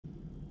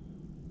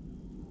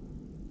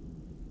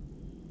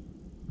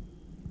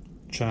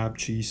chopped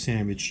cheese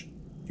sandwich,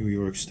 New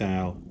York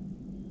style.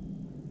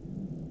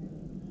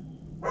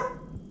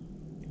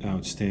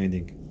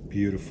 Outstanding,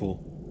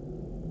 beautiful.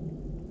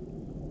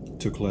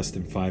 Took less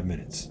than 5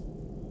 minutes.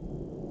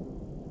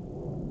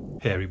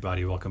 Hey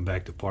everybody, welcome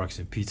back to Parks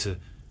and Pizza.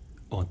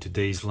 On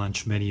today's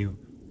lunch menu,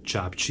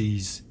 chopped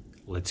cheese.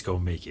 Let's go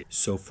make it.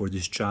 So for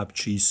this chopped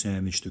cheese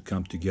sandwich to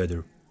come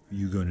together,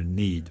 you're gonna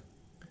need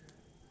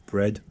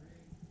bread,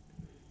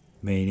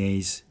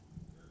 mayonnaise,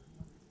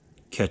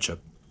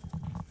 ketchup,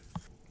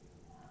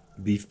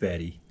 beef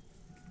patty,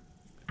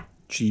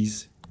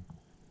 cheese,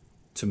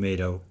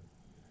 tomato,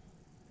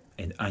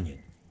 and onion.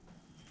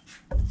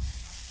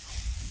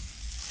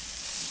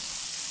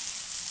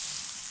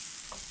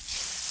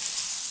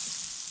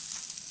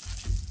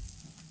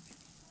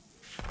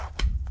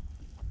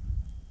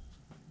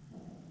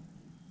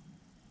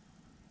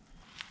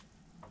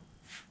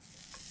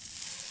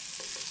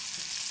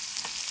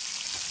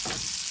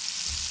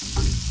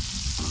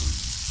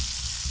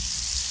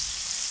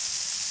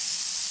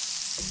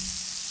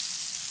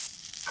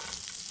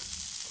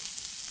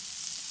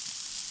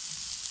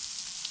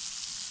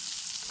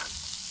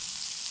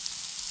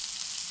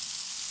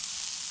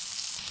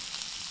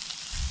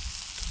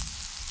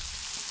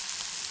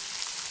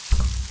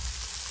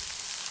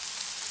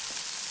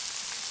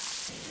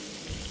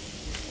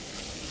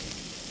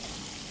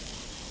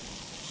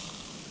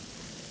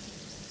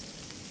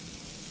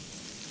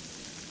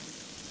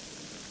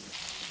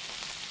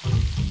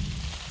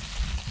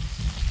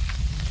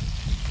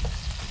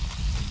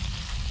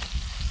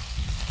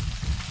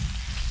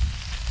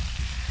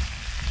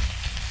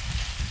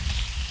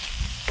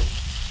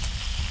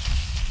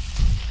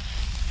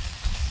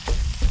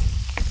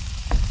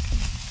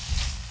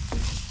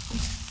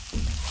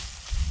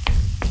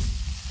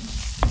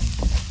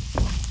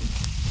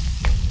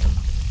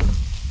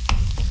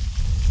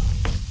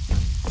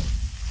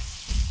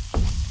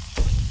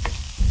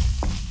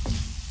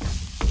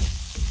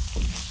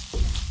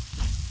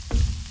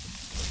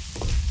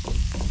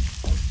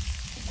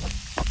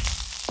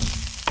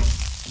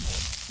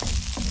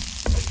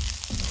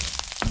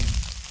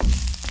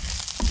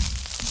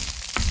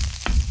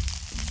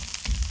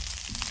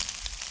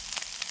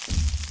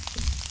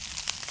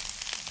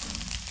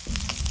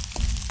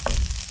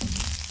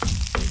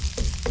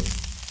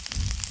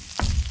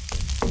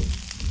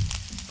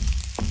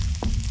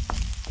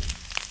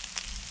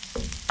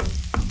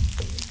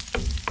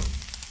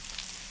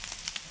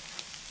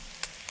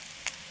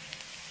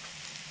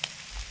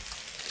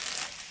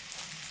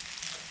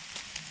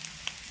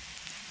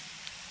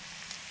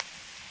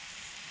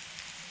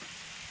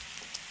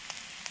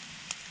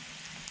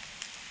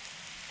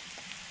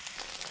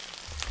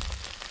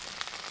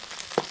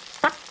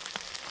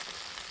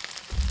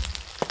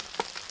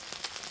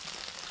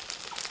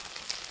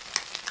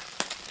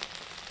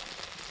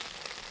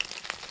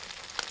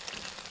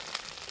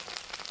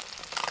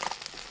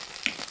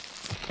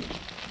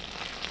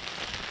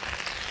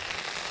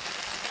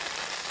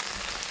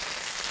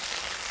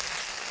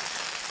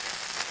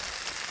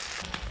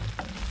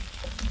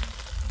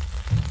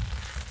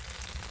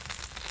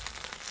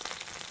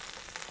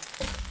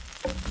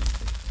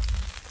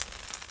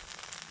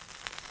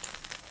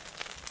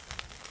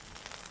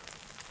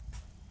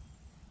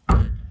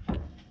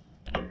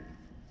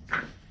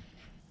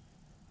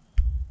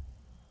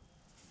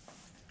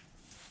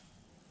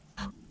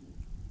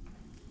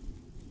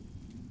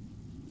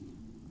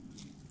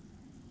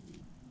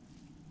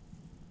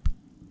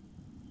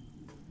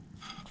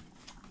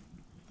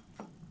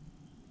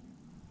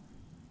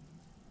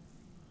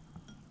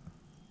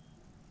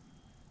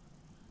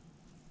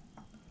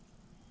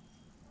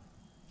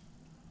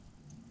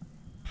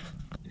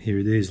 Here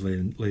it is,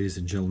 ladies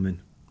and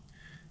gentlemen.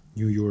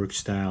 New York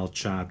style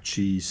chopped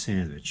cheese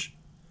sandwich.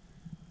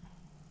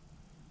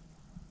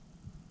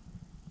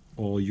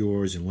 All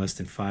yours in less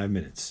than 5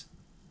 minutes.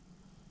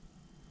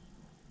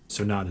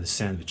 So now that the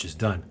sandwich is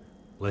done,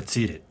 let's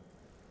eat it.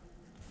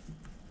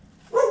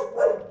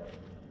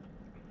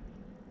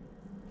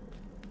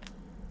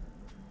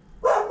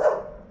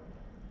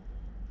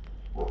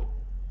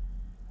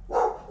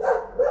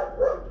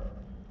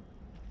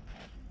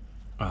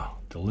 Oh,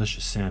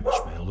 delicious sandwich,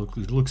 man.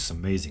 It looks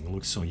amazing. It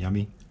looks so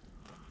yummy.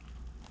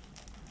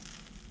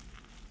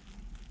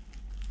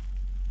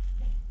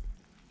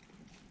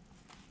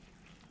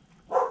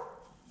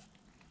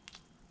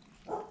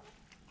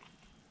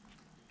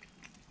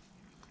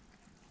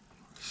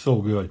 So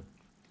good.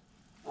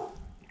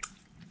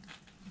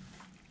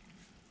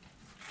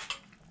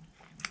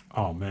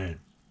 Oh man,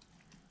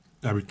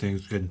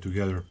 everything's getting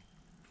together.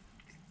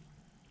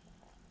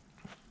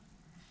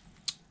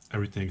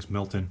 Everything's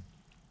melting,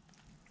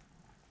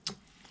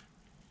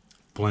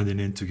 blending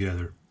in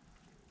together.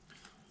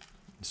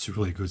 It's a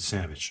really good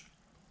sandwich.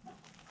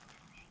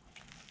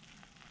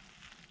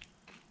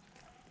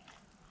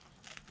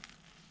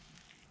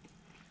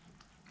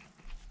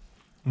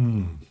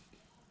 And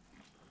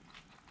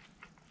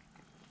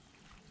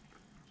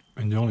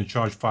they only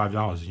charge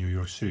 $5 in New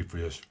York City for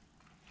this.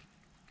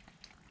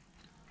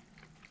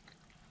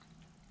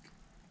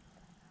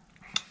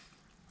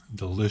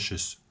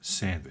 delicious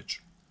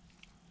sandwich.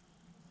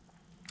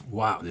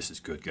 Wow, this is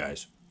good,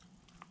 guys.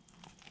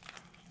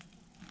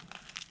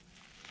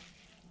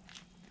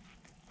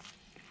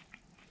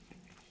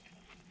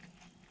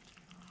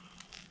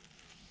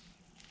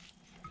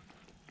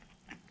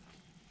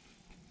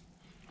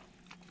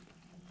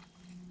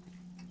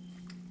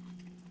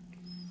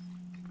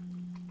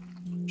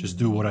 Just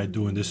do what I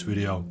do in this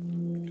video.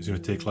 It's gonna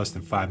take less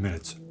than 5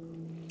 minutes.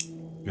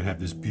 You're gonna have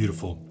this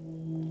beautiful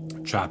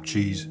chopped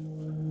cheese.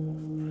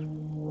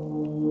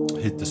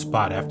 Hit the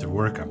spot after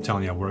work. I'm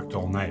telling you, I worked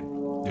all night.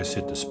 Just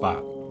hit the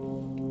spot.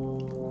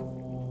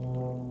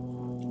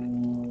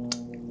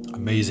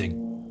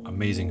 Amazing,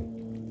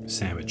 amazing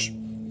sandwich.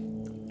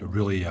 It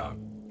really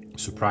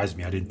surprised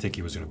me. I didn't think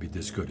it was gonna be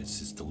this good.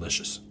 It's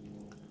delicious.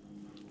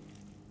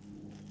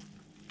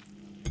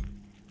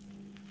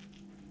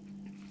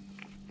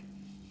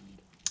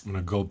 I'm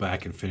gonna go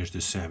back and finish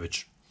this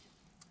sandwich,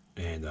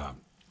 and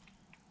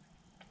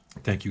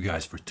thank you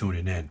guys for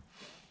tuning in,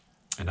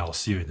 and I'll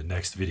see you in the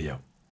next video.